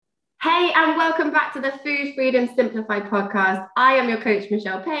Hey, and welcome back to the Food Freedom Simplified podcast. I am your coach,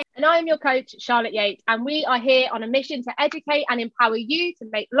 Michelle Payne. And I am your coach, Charlotte Yates. And we are here on a mission to educate and empower you to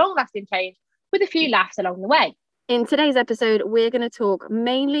make long-lasting change with a few laughs along the way. In today's episode, we're going to talk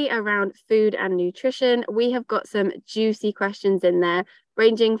mainly around food and nutrition. We have got some juicy questions in there,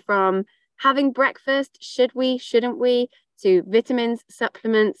 ranging from having breakfast, should we, shouldn't we, to vitamins,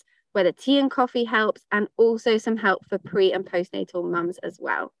 supplements, whether tea and coffee helps, and also some help for pre- and postnatal mums as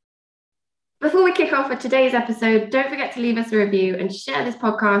well. Before we kick off with today's episode, don't forget to leave us a review and share this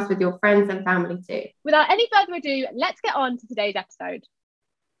podcast with your friends and family too. Without any further ado, let's get on to today's episode.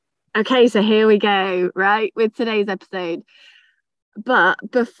 Okay, so here we go, right, with today's episode. But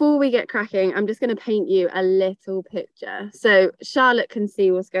before we get cracking, I'm just going to paint you a little picture. So Charlotte can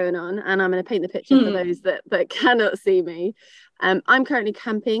see what's going on, and I'm going to paint the picture for those that cannot see me. I'm currently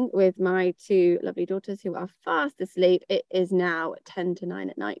camping with my two lovely daughters who are fast asleep. It is now 10 to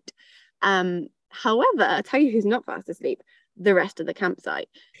 9 at night. However, I'll tell you who's not fast asleep, the rest of the campsite.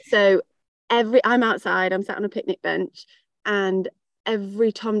 So I'm outside, I'm sat on a picnic bench, and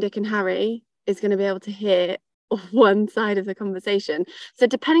every Tom, Dick and Harry is going to be able to hear one side of the conversation. So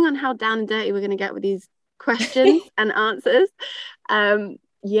depending on how down and dirty we're going to get with these questions and answers,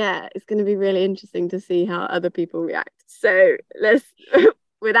 it's going to be really interesting to see how other people react. So let's,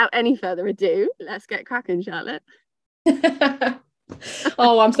 without any further ado, let's get cracking, Charlotte.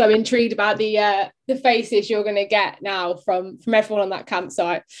 Oh, I'm so intrigued about the faces you're going to get now from everyone on that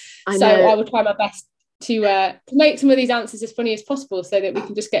campsite. I will try my best to make some of these answers as funny as possible so that we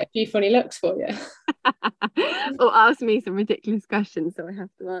can just get a few funny looks for you. Or ask me some ridiculous questions so I have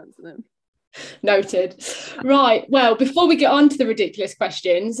to answer them. Noted. Right, well, before we get on to the ridiculous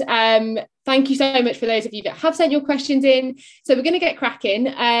questions, thank you so much for those of you that have sent your questions in. So we're going to get cracking,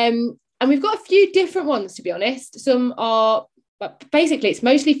 and we've got a few different ones, to be honest. Some are, but basically it's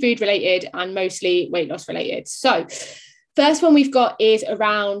mostly food related and mostly weight loss related. So first one we've got is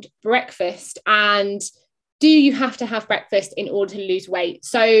around breakfast, and do you have to have breakfast in order to lose weight?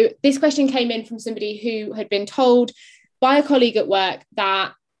 So this question came in from somebody who had been told by a colleague at work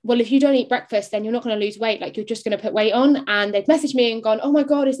that, well, if you don't eat breakfast, then you're not going to lose weight, like you're just going to put weight on. And they've messaged me and gone, oh my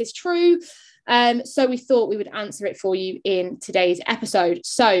God, is this true? So we thought we would answer it for you in today's episode.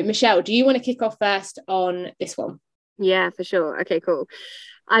 So Michelle, do you want to kick off first on this one? Yeah, for sure. Okay, cool.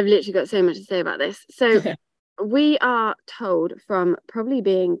 I've literally got so much to say about this. So we are told from probably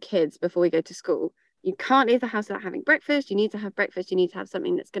being kids before we go to school, you can't leave the house without having breakfast. You need to have breakfast. You need to have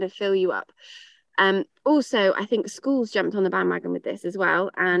something that's going to fill you up. Also, I think schools jumped on the bandwagon with this as well.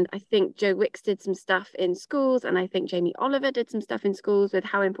 And I think Joe Wicks did some stuff in schools. And I think Jamie Oliver did some stuff in schools with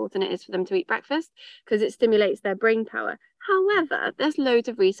how important it is for them to eat breakfast because it stimulates their brain power. However, there's loads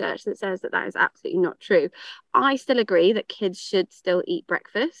of research that says that is absolutely not true. I still agree that kids should still eat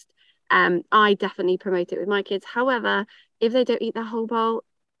breakfast. I definitely promote it with my kids. However, if they don't eat the whole bowl,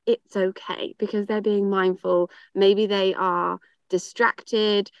 it's okay because they're being mindful. Maybe they are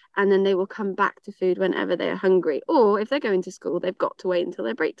distracted and then they will come back to food whenever they are hungry. Or if they're going to school, they've got to wait until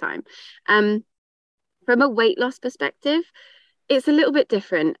their break time. From a weight loss perspective, it's a little bit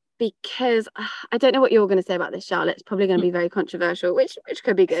different because I don't know what you're going to say about this, Charlotte. It's probably going to be very controversial, which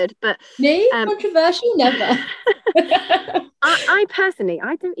could be good. But me, controversial, never. I personally,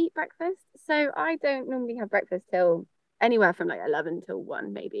 I don't eat breakfast, so I don't normally have breakfast till anywhere from like 11 till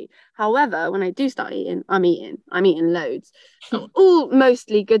 1 maybe. However, when I do start eating, I'm eating loads. All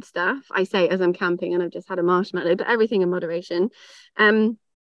mostly good stuff, I say, as I'm camping and I've just had a marshmallow, but everything in moderation.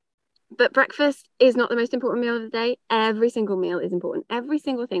 But breakfast is not the most important meal of the day. Every single meal is important. Every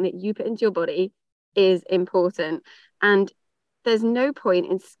single thing that you put into your body is important. And there's no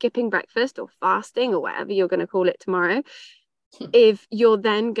point in skipping breakfast or fasting or whatever you're going to call it tomorrow if you're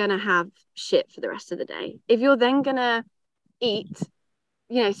then going to have shit for the rest of the day. If you're then going to eat,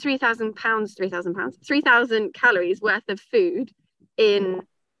 3,000 calories worth of food in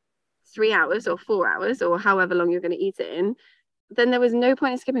 3 hours or 4 hours or however long you're going to eat it in, then there was no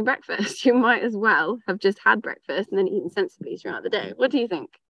point in skipping breakfast. You might as well have just had breakfast and then eaten sensibly throughout the day. What do you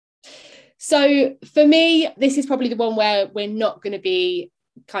think? So for me, this is probably the one where we're not going to be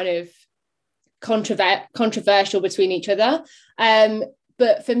kind of controversial between each other.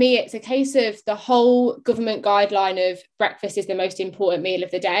 But for me, it's a case of the whole government guideline of breakfast is the most important meal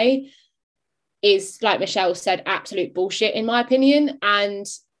of the day is, like Michelle said, absolute bullshit, in my opinion. And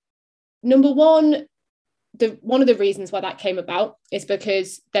number one, one of the reasons why that came about is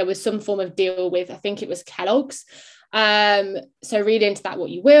because there was some form of deal with, I think it was Kellogg's. So read into that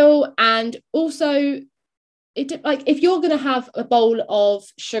what you will. And also, if you're going to have a bowl of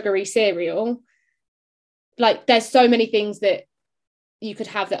sugary cereal, like there's so many things that you could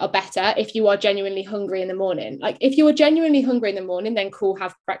have that are better if you are genuinely hungry in the morning. Like if you are genuinely hungry in the morning, then cool,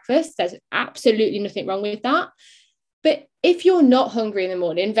 have breakfast. There's absolutely nothing wrong with that. But if you're not hungry in the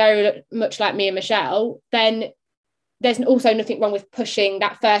morning, very much like me and Michelle, then there's also nothing wrong with pushing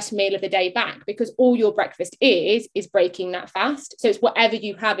that first meal of the day back, because all your breakfast is breaking that fast. So it's whatever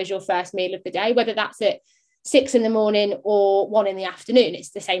you have as your first meal of the day, whether that's at 6 in the morning or 1 in the afternoon, it's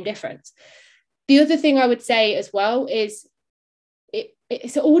the same difference. The other thing I would say as well is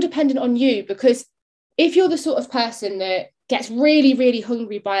it's all dependent on you, because if you're the sort of person that gets really, really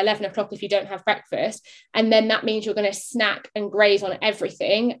hungry by 11 o'clock if you don't have breakfast, and then that means you're going to snack and graze on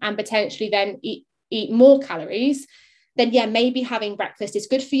everything and potentially then eat more calories, then yeah, maybe having breakfast is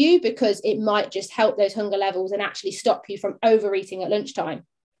good for you, because it might just help those hunger levels and actually stop you from overeating at lunchtime.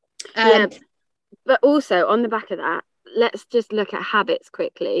 Yeah, but also on the back of that, let's just look at habits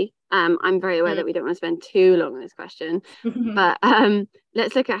quickly. I'm very aware that we don't want to spend too long on this question, but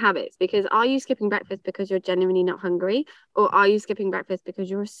let's look at habits, because are you skipping breakfast because you're genuinely not hungry, or are you skipping breakfast because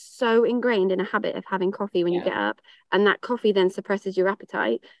you're so ingrained in a habit of having coffee when you get up, and that coffee then suppresses your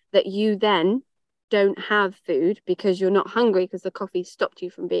appetite, that you then don't have food because you're not hungry because the coffee stopped you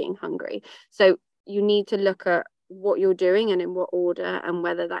from being hungry? So you need to look at what you're doing and in what order, and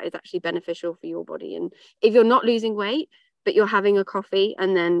whether that is actually beneficial for your body. And if you're not losing weight but you're having a coffee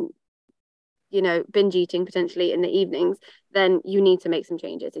and then, you know, binge eating potentially in the evenings, then you need to make some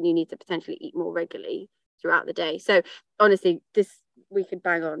changes, and you need to potentially eat more regularly throughout the day. So honestly, we could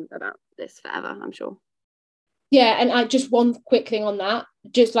bang on about this forever, I'm sure. Yeah, and I just one quick thing on that,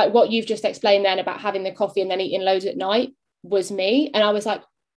 just like what you've just explained then about having the coffee and then eating loads at night was me. And I was like,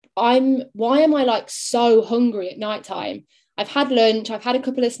 why am I like so hungry at nighttime? I've had lunch, I've had a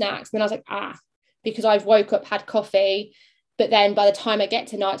couple of snacks, and then I was like, because I've woke up, had coffee, but then by the time I get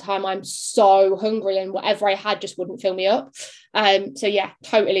to nighttime, I'm so hungry, and whatever I had just wouldn't fill me up. So yeah,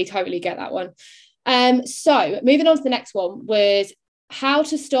 totally get that one. So moving on to the next one was how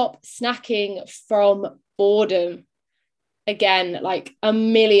to stop snacking from boredom. Again, like a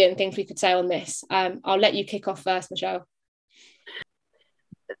million things we could say on this. I'll let you kick off first, Michelle.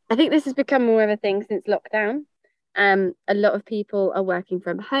 I think this has become more of a thing since lockdown. A lot of people are working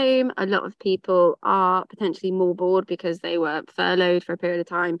from home. A lot of people are potentially more bored because they were furloughed for a period of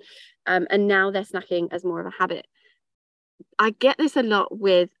time. And now they're snacking as more of a habit. I get this a lot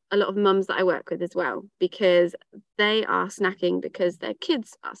with a lot of mums that I work with as well, because they are snacking because their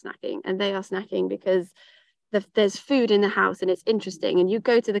kids are snacking, and they are snacking because there's food in the house and it's interesting. And you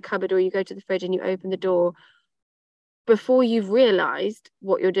go to the cupboard or you go to the fridge and you open the door before you've realized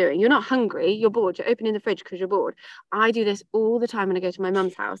what you're doing. You're not hungry, you're bored, you're opening the fridge because you're bored. I do this all the time when I go to my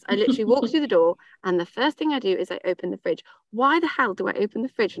mum's house. I literally walk through the door, and the first thing I do is I open the fridge. Why the hell do I open the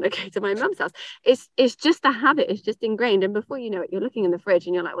fridge when I go to my mum's house? It's just a habit, it's just ingrained. And before you know it, you're looking in the fridge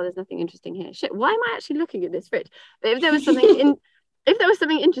and you're like, well, there's nothing interesting here. Shit, why am I actually looking at this fridge? But if there was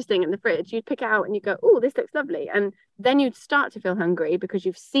something interesting in the fridge, you'd pick it out and you go, oh, this looks lovely. And then you'd start to feel hungry because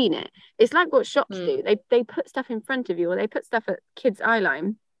you've seen it. It's like what shops do. They put stuff in front of you, or they put stuff at kids' eye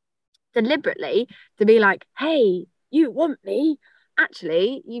line deliberately to be like, hey, you want me?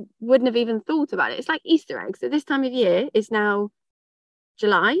 Actually, you wouldn't have even thought about it. It's like Easter eggs. So this time of year is now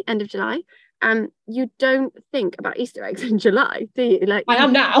July, end of July. You don't think about Easter eggs in July, do you? Like, I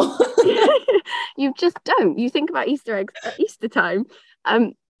am now. You just don't. You think about Easter eggs at Easter time.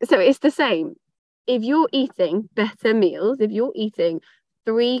 So it's the same. If you're eating better meals, if you're eating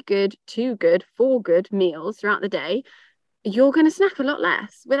 3 good, 2 good, 4 good meals throughout the day, you're going to snack a lot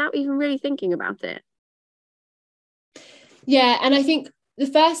less without even really thinking about it. Yeah, and I think the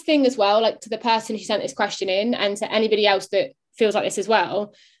first thing as well, like to the person who sent this question in, and to anybody else that feels like this as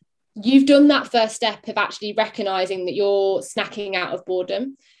well, you've done that first step of actually recognizing that you're snacking out of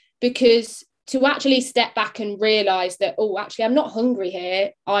boredom. Because to actually step back and realize that, oh, actually, I'm not hungry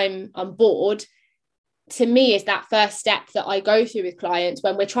here, I'm bored, to me is that first step that I go through with clients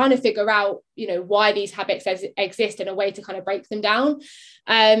when we're trying to figure out, you know, why these habits exist and a way to kind of break them down.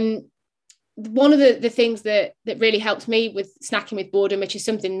 One of the things that really helps me with snacking with boredom, which is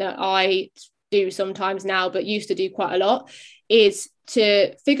something that I do sometimes now but used to do quite a lot, is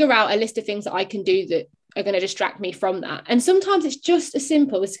to figure out a list of things that I can do that are going to distract me from that. And sometimes it's just as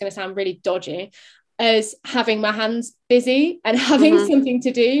simple, this is going to sound really dodgy, as having my hands busy and having something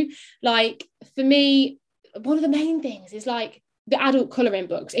to do. Like for me, one of the main things is like the adult colouring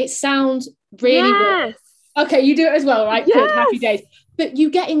books. It sounds really weird. Okay, you do it as well, right? Yes. Good, happy days. But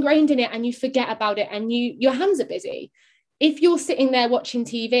you get ingrained in it and you forget about it, and your hands are busy. If you're sitting there watching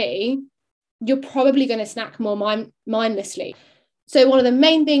TV, you're probably going to snack more mindlessly. So one of the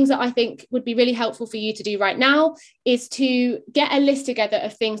main things that I think would be really helpful for you to do right now is to get a list together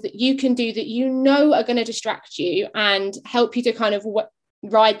of things that you can do that you know are going to distract you and help you to kind of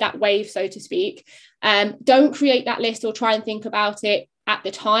ride that wave, so to speak. Don't create that list or try and think about it at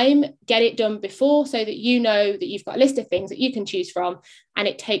the time. Get it done before, so that you know that you've got a list of things that you can choose from, and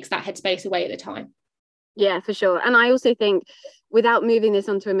it takes that headspace away at the time. Yeah, for sure. And I also think, without moving this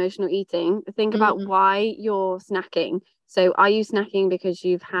onto emotional eating, think about why you're snacking. So are you snacking because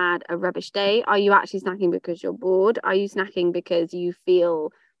you've had a rubbish day? Are you actually snacking because you're bored? Are you snacking because you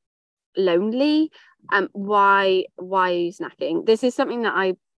feel lonely? Why are you snacking? This is something that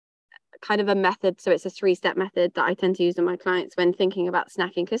I kind of a method, so it's a 3-step method that I tend to use with my clients when thinking about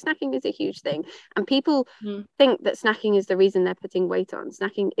snacking, because snacking is a huge thing, and people think that snacking is the reason they're putting weight on.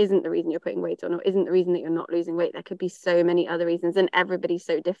 Snacking isn't the reason you're putting weight on, or isn't the reason that you're not losing weight. There could be so many other reasons, and everybody's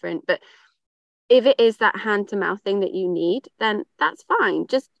so different. But if it is that hand to mouth thing that you need, then that's fine.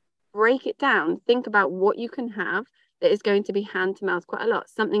 Just break it down. Think about what you can have that is going to be hand to mouth quite a lot.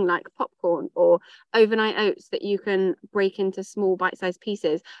 Something like popcorn or overnight oats that you can break into small bite-sized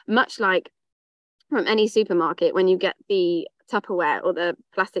pieces, much like from any supermarket when you get the Tupperware or the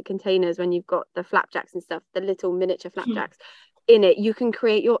plastic containers, when you've got the flapjacks and stuff, the little miniature flapjacks in it. You can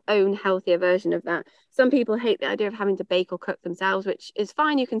create your own healthier version of that. Some people hate the idea of having to bake or cook themselves, which is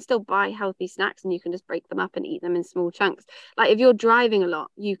fine. You can still buy healthy snacks and you can just break them up and eat them in small chunks. Like if you're driving a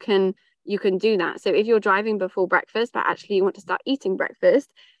lot, you can do that. So if you're driving before breakfast, but actually you want to start eating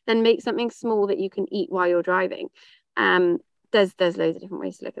breakfast, then make something small that you can eat while you're driving. There's loads of different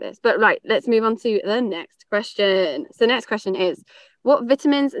ways to look at this. But right, let's move on to the next question. So the next question is, what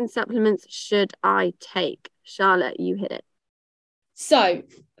vitamins and supplements should I take? Charlotte, you hit it. So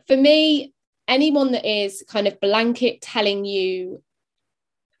for me, anyone that is kind of blanket telling you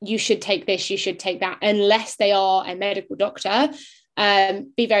you should take this, you should take that, unless they are a medical doctor,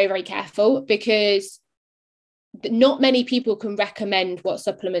 be very, very careful, because not many people can recommend what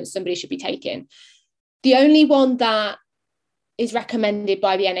supplements somebody should be taking. The only one that is recommended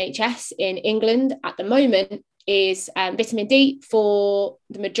by the NHS in England at the moment is vitamin D for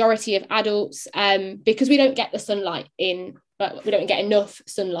the majority of adults, because we don't get the sunlight but we don't get enough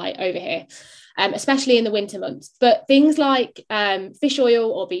sunlight over here, especially in the winter months. But things like fish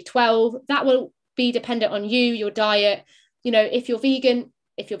oil or B12, that will be dependent on you, your diet. You know, if you're vegan,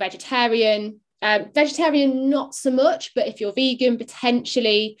 if you're vegetarian not so much, but if you're vegan,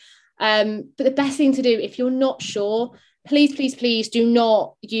 potentially. But the best thing to do, if you're not sure, please do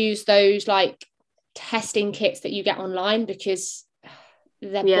not use those like testing kits that you get online, because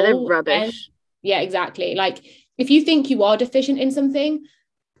they're rubbish. Yeah, exactly. Like if you think you are deficient in something,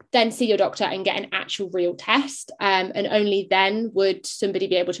 then see your doctor and get an actual real test, and only then would somebody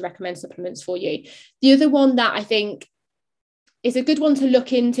be able to recommend supplements for you. The other one that I think is a good one to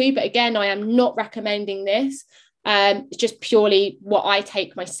look into, but again, I am not recommending this, it's just purely what I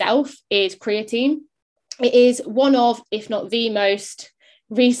take myself, is creatine. It is one of, if not the most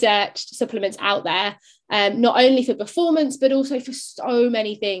researched supplements out there, not only for performance, but also for so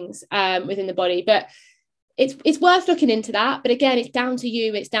many things within the body. But it's worth looking into that. But again, it's down to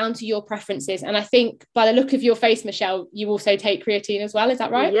you. It's down to your preferences. And I think by the look of your face, Michelle, you also take creatine as well. Is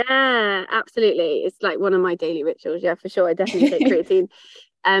that right? Yeah, absolutely. It's like one of my daily rituals. Yeah, for sure. I definitely take creatine.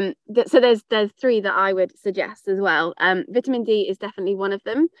 So there's 3 that I would suggest as well. Vitamin D is definitely one of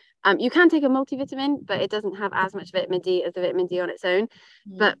them. You can take a multivitamin, but it doesn't have as much vitamin D as the vitamin D on its own.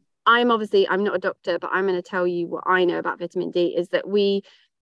 But I'm not a doctor, but I'm going to tell you what I know about vitamin D is that we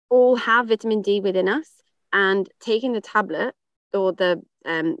all have vitamin D within us, and taking the tablet or the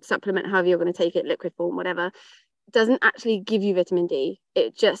supplement, however you're going to take it, liquid form, whatever, doesn't actually give you vitamin D.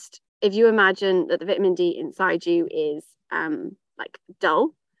 It just, if you imagine that the vitamin D inside you is like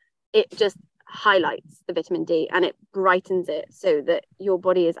dull, it just highlights the vitamin D and it brightens it so that your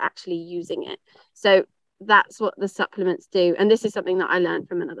body is actually using it. So that's what the supplements do. And this is something that I learned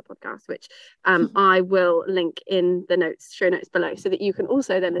from another podcast, which I will link in the show notes below, so that you can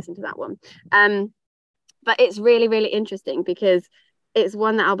also then listen to that one. But it's really, really interesting because it's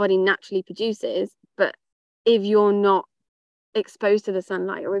one that our body naturally produces. But if you're not exposed to the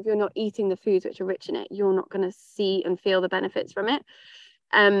sunlight, or if you're not eating the foods which are rich in it, you're not going to see and feel the benefits from it.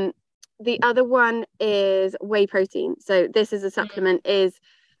 The other one is whey protein. So this is a supplement, is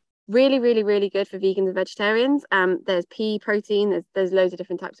really, really, really good for vegans and vegetarians. There's pea protein, there's loads of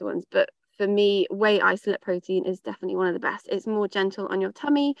different types of ones, but for me, whey isolate protein is definitely one of the best. It's more gentle on your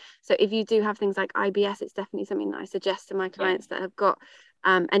tummy. So if you do have things like IBS, it's definitely something that I suggest to my clients that have got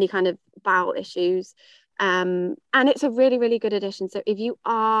any kind of bowel issues. And it's a really, really good addition. So if you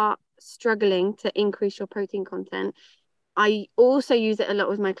are struggling to increase your protein content, I also use it a lot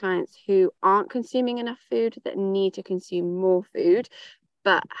with my clients who aren't consuming enough food, that need to consume more food,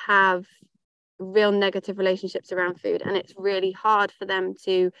 but have real negative relationships around food. And it's really hard for them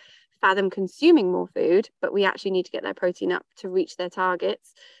to fathom consuming more food, but we actually need to get their protein up to reach their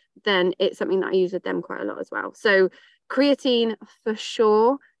targets. Then it's something that I use with them quite a lot as well. So creatine for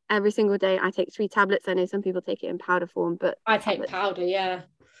sure. Every single day I take 3 tablets. I know some people take it in powder form, but I take powder, yeah.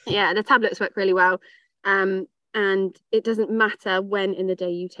 Yeah, the tablets work really well. And it doesn't matter when in the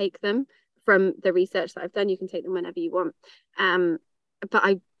day you take them. From the research that I've done, you can take them whenever you want.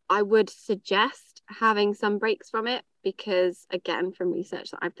 But I would suggest having some breaks from it, because again, from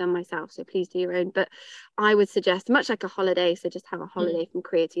research that I've done myself, so please do your own, but I would suggest, much like a holiday, so just have a holiday from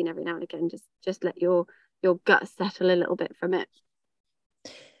creatine every now and again. Just let your gut settle a little bit from it.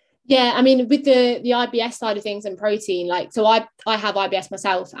 Yeah, I mean, with the IBS side of things and protein, like, so I have IBS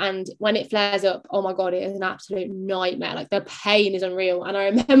myself, and when it flares up, oh my God, it is an absolute nightmare. Like, the pain is unreal. And I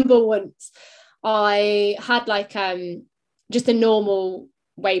remember once I had like just a normal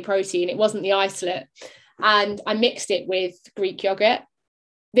whey protein. It wasn't the isolate, and I mixed it with Greek yogurt.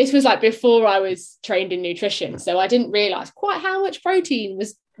 This was like before I was trained in nutrition, so I didn't realize quite how much protein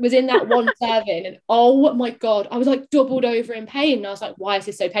was in that one serving. And oh my God, I was like doubled over in pain. And I was like, why is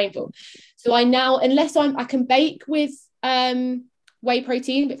this so painful? So I now, unless I can bake with whey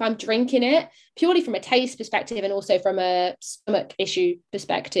protein, but if I'm drinking it purely from a taste perspective and also from a stomach issue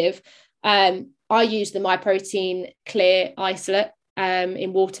perspective, I use the MyProtein clear isolate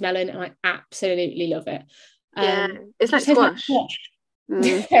in watermelon, and I absolutely love it. Yeah, it's like squash.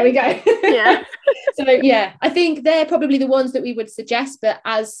 There we go. Yeah. So yeah, I think they're probably the ones that we would suggest, but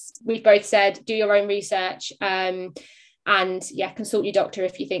as we've both said, do your own research, and yeah, consult your doctor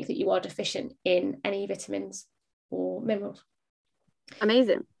if you think that you are deficient in any vitamins or minerals.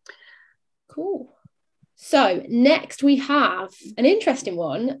 Amazing. Cool. So next we have an interesting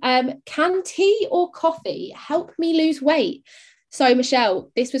one. Can tea or coffee help me lose weight? So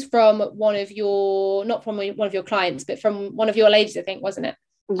Michelle, this was from not from one of your clients, but from one of your ladies, I think, wasn't it?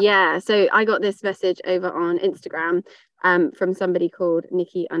 Yeah, so I got this message over on Instagram from somebody called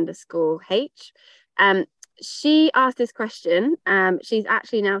Nikki_H. She asked this question. She's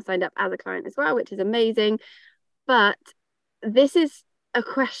actually now signed up as a client as well, which is amazing. But this is a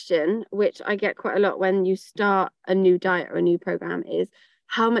question which I get quite a lot when you start a new diet or a new program, is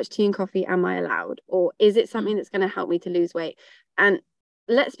how much tea and coffee am I allowed? Or is it something that's going to help me to lose weight? And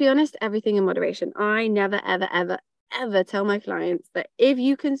let's be honest, everything in moderation. I never, ever, ever, ever tell my clients that if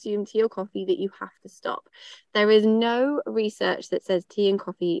you consume tea or coffee that you have to stop. There is no research that says tea and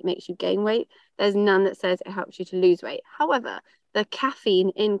coffee makes you gain weight. There's none that says it helps you to lose weight. However, the caffeine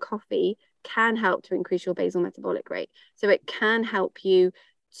in coffee can help to increase your basal metabolic rate. So it can help you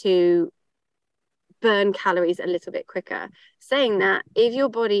to burn calories a little bit quicker. Saying that, if your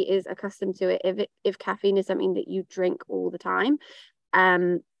body is accustomed to it, if caffeine is something that you drink all the time,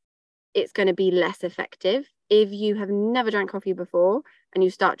 it's going to be less effective. If you have never drank coffee before and you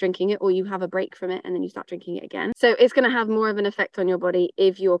start drinking it, or you have a break from it and then you start drinking it again, so it's going to have more of an effect on your body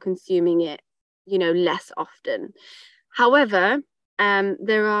if you're consuming it, less often. However,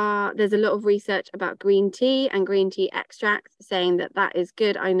 there's a lot of research about green tea and green tea extracts saying that is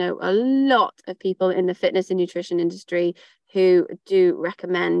good. I know a lot of people in the fitness and nutrition industry who do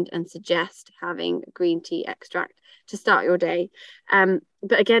recommend and suggest having green tea extract to start your day.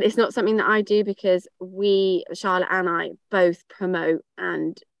 But again, it's not something that I do, because Charlotte and I, both promote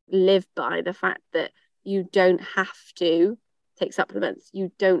and live by the fact that you don't have to take supplements.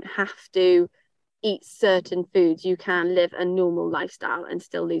 You don't have to eat certain foods. You can live a normal lifestyle and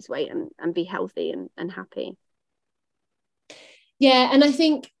still lose weight and be healthy and happy. Yeah, and I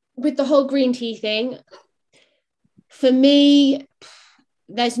think with the whole green tea thing, for me,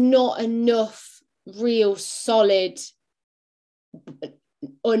 there's not enough real solid,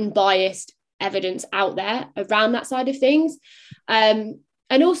 unbiased evidence out there around that side of things.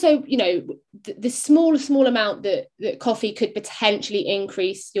 And also, the small amount that coffee could potentially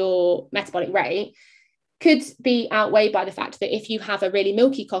increase your metabolic rate could be outweighed by the fact that if you have a really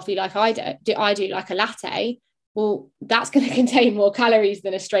milky coffee like I do like a latte, well, that's going to contain more calories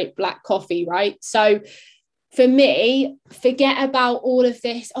than a straight black coffee, right? So for me, forget about all of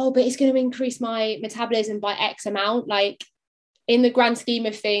this, but it's going to increase my metabolism by X amount. Like, in the grand scheme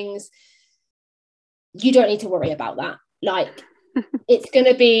of things, you don't need to worry about that. Like, it's going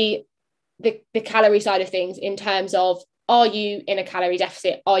to be the calorie side of things in terms of, are you in a calorie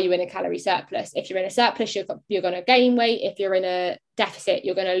deficit? Are you in a calorie surplus? If you're in a surplus, you're going to gain weight. If you're in a deficit,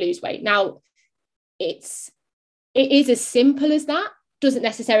 you're going to lose weight. Now, it is as simple as that. doesn't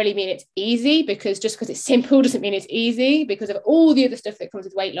necessarily mean it's easy, because just because it's simple doesn't mean it's easy, because of all the other stuff that comes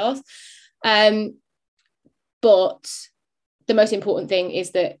with weight loss. But the most important thing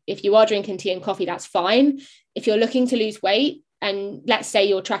is that if you are drinking tea and coffee, that's fine. If you're looking to lose weight, and let's say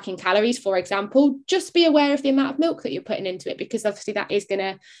you're tracking calories, for example, just be aware of the amount of milk that you're putting into it, because obviously that is going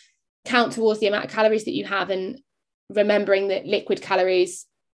to count towards the amount of calories that you have. And remembering that liquid calories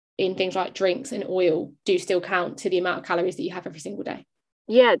in things like drinks and oil do still count to the amount of calories that you have every single day.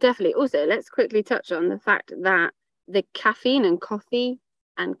 Yeah, definitely. Also, let's quickly touch on the fact that the caffeine and coffee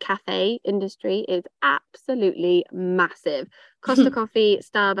and cafe industry is absolutely massive. Costa Coffee,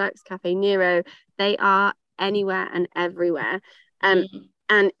 Starbucks, Cafe Nero, they are anywhere and everywhere. And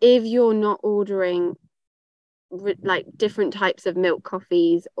if you're not ordering like different types of milk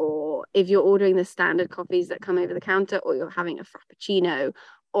coffees, or if you're ordering the standard coffees that come over the counter, or you're having a frappuccino,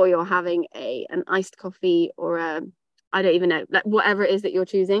 or you're having an iced coffee, or I don't even know, like whatever it is that you're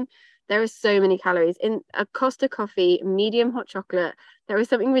choosing, there are so many calories in a Costa Coffee medium hot chocolate. There is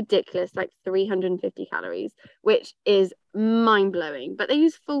something ridiculous like 350 calories, which is mind-blowing. But they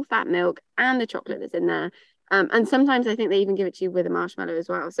use full fat milk and the chocolate that's in there, and sometimes I think they even give it to you with a marshmallow as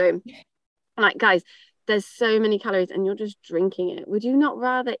well. So like, guys, there's so many calories and you're just drinking it. Would you not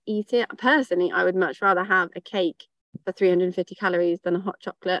rather eat it? Personally, I would much rather have a cake for 350 calories than a hot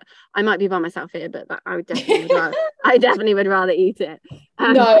chocolate. I might be by myself here, but I would definitely would rather eat it.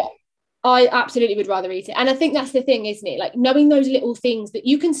 No, I absolutely would rather eat it. And I think that's the thing, isn't it? Like, knowing those little things that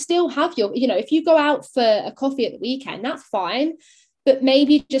you can still have your, if you go out for a coffee at the weekend, that's fine. But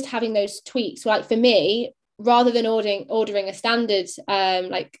maybe just having those tweaks, like for me, rather than ordering a standard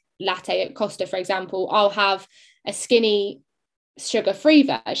like latte at Costa, for example, I'll have a skinny sugar-free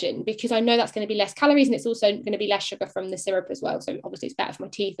version, because I know that's going to be less calories, and it's also going to be less sugar from the syrup as well. So obviously it's better for my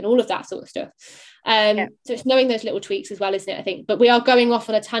teeth and all of that sort of stuff. So it's knowing those little tweaks as well, isn't it, I think? But we are going off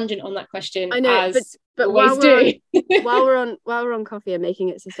on a tangent on that question. I know, but while we're on coffee and making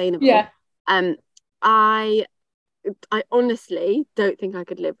it sustainable, I honestly don't think I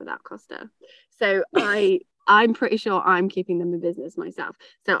could live without Costa. So I'm pretty sure I'm keeping them in business myself.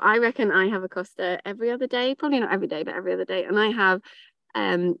 So I reckon I have a Costa every other day, probably not every day, but every other day. And I have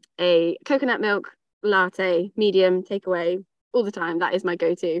a coconut milk latte, medium, takeaway all the time. That is my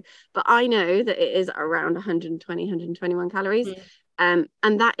go-to. But I know that it is around 120, 121 calories. And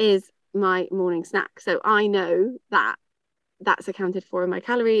that is my morning snack. So I know that that's accounted for in my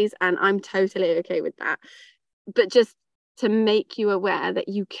calories, and I'm totally okay with that. But just to make you aware that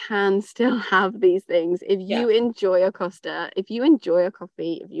you can still have these things if you enjoy a Costa, if you enjoy a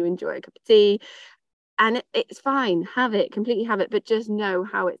coffee, if you enjoy a cup of tea, and it's fine, completely have it, but just know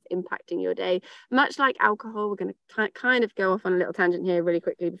how it's impacting your day. Much like alcohol, we're going to kind of go off on a little tangent here really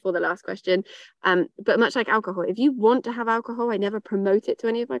quickly before the last question, but much like alcohol, if you want to have alcohol, I never promote it to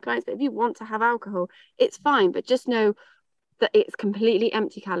any of my clients, but if you want to have alcohol, it's fine, but just know that it's completely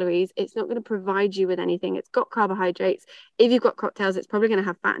empty calories. It's not going to provide you with anything. It's got carbohydrates. If you've got cocktails, it's probably going to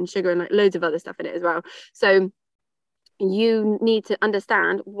have fat and sugar and like loads of other stuff in it as well. So you need to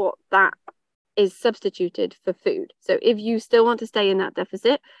understand what that is substituted for food. So if you still want to stay in that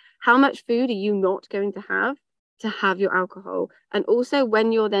deficit, how much food are you not going to have your alcohol? And also,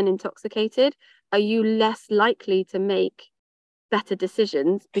 when you're then intoxicated, are you less likely to make better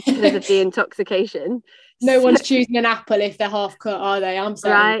decisions because of the intoxication? One's choosing an apple if they're half cut, are they? I'm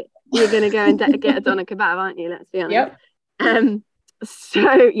sorry. Right, you're gonna go and get a doner kebab, aren't you? Let's be honest.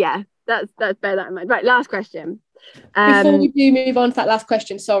 So yeah, that's bear that in mind. Right, last question. Before we do move on to that last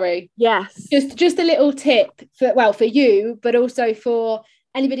question, sorry. Yes. Just a little tip for you, but also for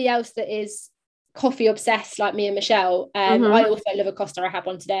anybody else that is coffee obsessed like me and Michelle. I also love a Costa. I had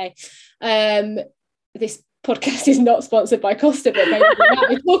one today. This podcast is not sponsored by Costa, but maybe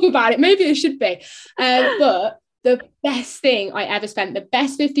we talk about it. Maybe it should be. But the best thing I ever spent, the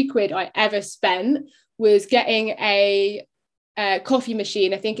best 50 quid I ever spent, was getting a coffee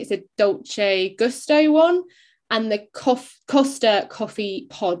machine. I think it's a Dolce Gusto one, and the Costa coffee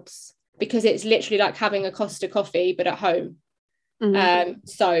pods, because it's literally like having a Costa coffee but at home.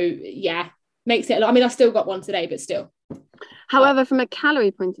 So yeah, makes it a lot. I mean, I still got one today, but still. However, from a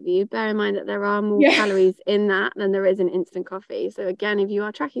calorie point of view, bear in mind that there are more calories in that than there is in instant coffee. So again, if you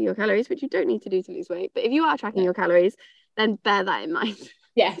are tracking your calories, which you don't need to do to lose weight, but if you are tracking your calories, then bear that in mind.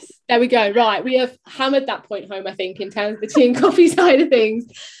 Yes, there we go. Right, we have hammered that point home, I think, in terms of the tea and coffee side of things.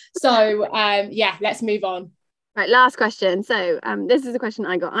 So let's move on. Right, last question. So this is a question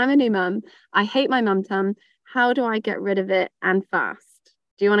I got. I'm a new mum. I hate my mum tum. How do I get rid of it and fast?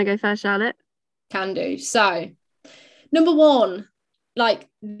 Do you want to go first, Charlotte? Can do. So number one, like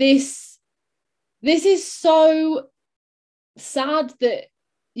this is so sad that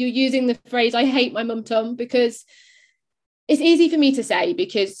you're using the phrase "I hate my mum tum," because it's easy for me to say,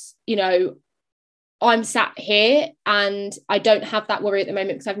 because, you know, I'm sat here and I don't have that worry at the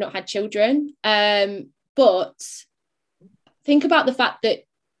moment because I've not had children. But think about the fact that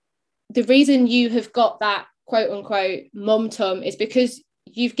the reason you have got that quote unquote mum tum is because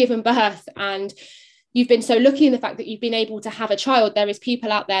you've given birth and you've been so lucky in the fact that you've been able to have a child. There is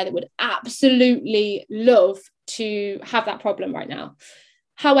people out there that would absolutely love to have that problem right now.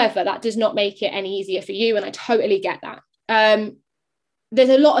 However, that does not make it any easier for you. And I totally get that. There's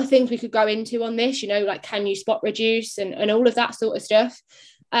a lot of things we could go into on this, you know, like, can you spot reduce and all of that sort of stuff.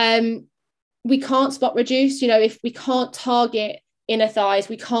 We can't spot reduce, you know, if we can't target inner thighs,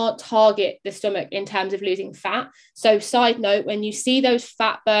 we can't target the stomach in terms of losing fat. So side note, when you see those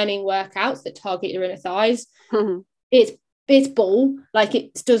fat burning workouts that target your inner thighs, it's bull, like,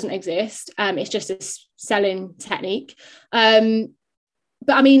 it doesn't exist. It's just a selling technique.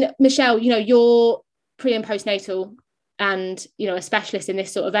 But I mean, Michelle, you know, you're pre and postnatal and, you know, a specialist in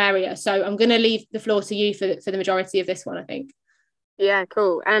this sort of area. So I'm going to leave the floor to you for the majority of this one, I think. Yeah,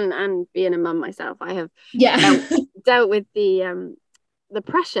 cool. And being a mum myself, I have dealt with the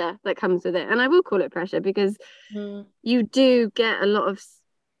pressure that comes with it. And I will call it pressure because you do get a lot of,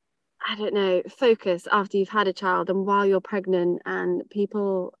 I don't know, focus after you've had a child and while you're pregnant, and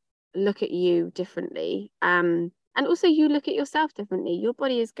people look at you differently. And also you look at yourself differently. Your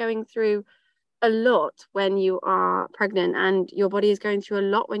body is going through a lot when you are pregnant, and your body is going through a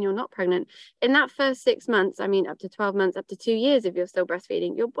lot when you're not pregnant. In that first 6 months, I mean, up to 12 months, up to 2 years, if you're still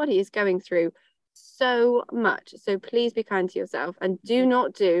breastfeeding, your body is going through so much. So please be kind to yourself and do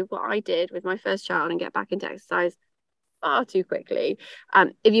not do what I did with my first child and get back into exercise far too quickly.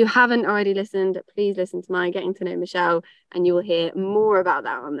 If you haven't already listened, please listen to my Getting to Know Michelle and you will hear more about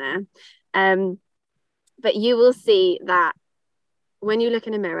that on there. But you will see that when you look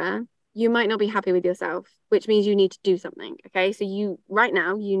in a mirror, you might not be happy with yourself, which means you need to do something. Okay, so right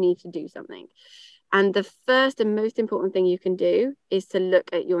now you need to do something. And the first and most important thing you can do is to look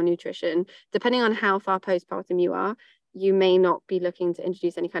at your nutrition. Depending on how far postpartum you are, you may not be looking to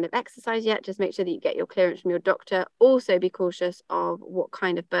introduce any kind of exercise yet. Just make sure that you get your clearance from your doctor. Also be cautious of what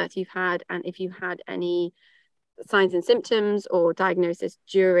kind of birth you've had and if you had any signs and symptoms or diagnosis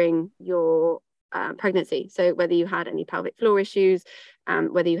during your pregnancy. So whether you had any pelvic floor issues,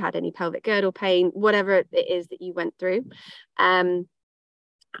 whether you had any pelvic girdle pain, whatever it is that you went through. And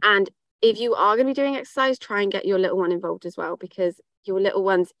if you are going to be doing exercise, try and get your little one involved as well, because your little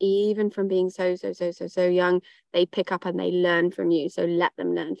ones, even from being so young, they pick up and they learn from you. So let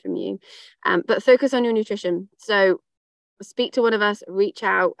them learn from you. But focus on your nutrition. So speak to one of us, reach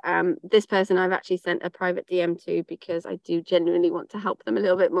out. This person I've actually sent a private DM to because I do genuinely want to help them a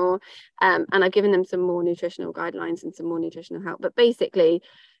little bit more. And I've given them some more nutritional guidelines and some more nutritional help. But basically,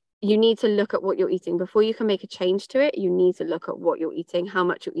 you need to look at what you're eating before you can make a change to it. You need to look at what you're eating, how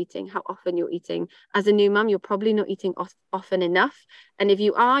much you're eating, how often you're eating. As a new mum, you're probably not eating often enough. And if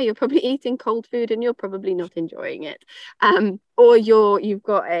you are, you're probably eating cold food and you're probably not enjoying it. Or you've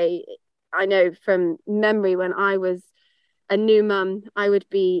got I know from memory, when I was a new mum, I would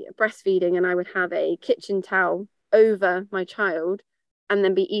be breastfeeding and I would have a kitchen towel over my child and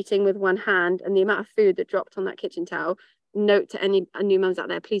then be eating with one hand, and the amount of food that dropped on that kitchen towel. Note to any new mums out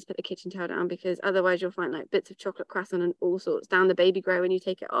there, please put the kitchen towel down, because otherwise you'll find like bits of chocolate croissant and all sorts down the baby grow when you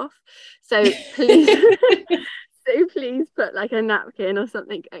take it off. So please please put like a napkin or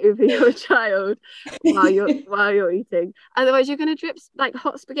something over your child while you're eating. Otherwise you're going to drip like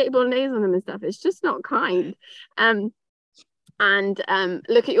hot spaghetti bolognese on them and stuff. It's just not kind. And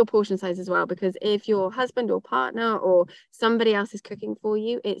look at your portion size as well, because if your husband or partner or somebody else is cooking for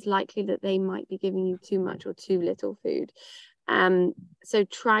you, it's likely that they might be giving you too much or too little food. So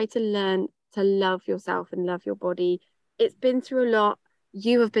try to learn to love yourself and love your body. It's been through a lot.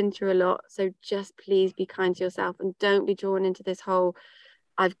 You have been through a lot. So just please be kind to yourself and don't be drawn into this whole,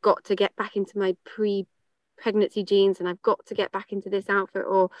 I've got to get back into my pregnancy jeans and I've got to get back into this outfit,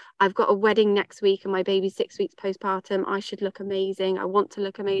 or I've got a wedding next week and my baby's 6 weeks postpartum, I should look amazing, I want to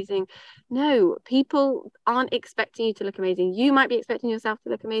look amazing. No, people aren't expecting you to look amazing. You might be expecting yourself to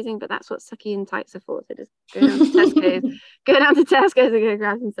look amazing, but that's what sucky and tights are for. So just go down to Tesco's and go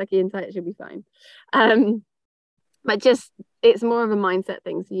grab some sucky and tights, you'll be fine. But just, it's more of a mindset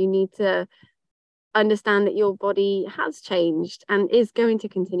thing. So you need to understand that your body has changed and is going to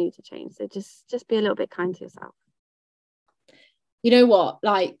continue to change. So just be a little bit kind to yourself. You know what,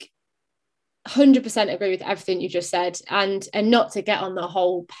 like 100% agree with everything you just said, and not to get on the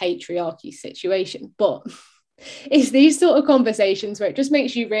whole patriarchy situation, but it's these sort of conversations where it just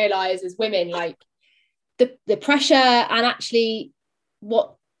makes you realize as women, like, the pressure and actually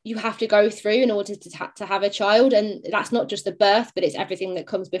what you have to go through in order to have a child. And that's not just the birth, but it's everything that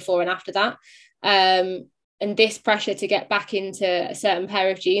comes before and after that. And this pressure to get back into a certain pair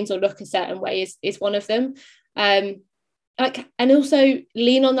of jeans or look a certain way is one of them. And also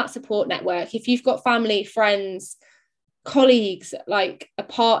lean on that support network. If you've got family, friends, colleagues, like a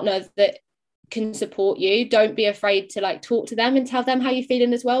partner that can support you, don't be afraid to like talk to them and tell them how you're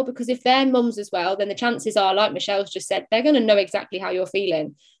feeling as well, because if they're mums as well, then the chances are, like Michelle's just said, they're going to know exactly how you're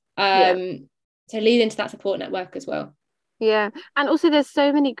feeling. So lean into that support network as well. Yeah. And also there's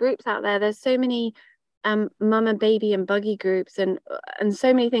so many groups out there. There's so many mum and baby and buggy groups and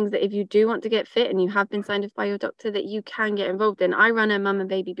so many things that if you do want to get fit and you have been signed off by your doctor, that you can get involved in. I run a mum and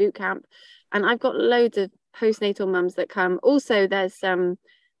baby boot camp, and I've got loads of postnatal mums that come. Also there's some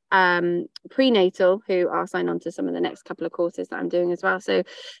prenatal who are signed on to some of the next couple of courses that I'm doing as well. So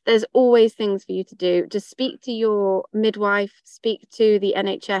there's always things for you to do. Just speak to your midwife, speak to the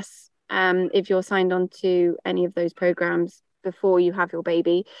NHS if you're signed on to any of those programs before you have your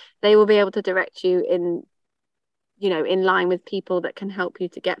baby. They will be able to direct you in line with people that can help you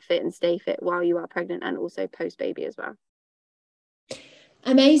to get fit and stay fit while you are pregnant and also post baby as well.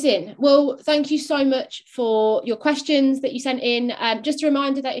 Amazing. Well, thank you so much for your questions that you sent in. Just a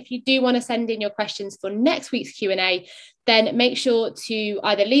reminder that if you do want to send in your questions for next week's Q&A, then make sure to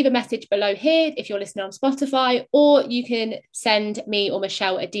either leave a message below here if you're listening on Spotify, or you can send me or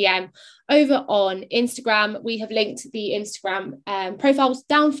Michelle a DM over on Instagram. We have linked the Instagram profiles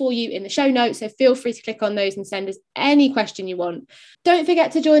down for you in the show notes, so feel free to click on those and send us any question you want. Don't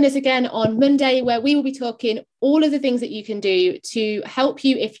forget to join us again on Monday, where we will be talking all of the things that you can do to help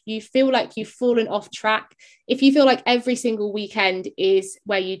you if you feel like you've fallen off track, if you feel like every single weekend is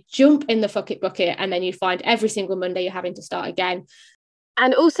where you jump in the fuck it bucket and then you find every single Monday you're having to start again.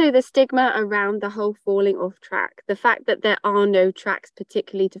 And also the stigma around the whole falling off track, the fact that there are no tracks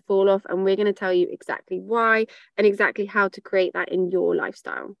particularly to fall off, and we're going to tell you exactly why and exactly how to create that in your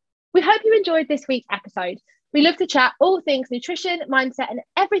lifestyle. We hope you enjoyed this week's episode. We love to chat all things nutrition, mindset, and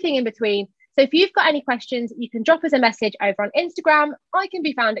everything in between. So if you've got any questions, you can drop us a message over on Instagram. I can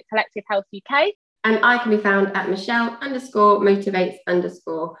be found at Collective Health UK. And I can be found at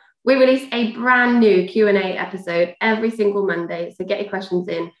Michelle_motivates_. We release a brand new Q&A episode every single Monday, so get your questions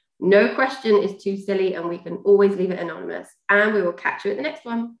in. No question is too silly, and we can always leave it anonymous. And we will catch you at the next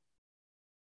one.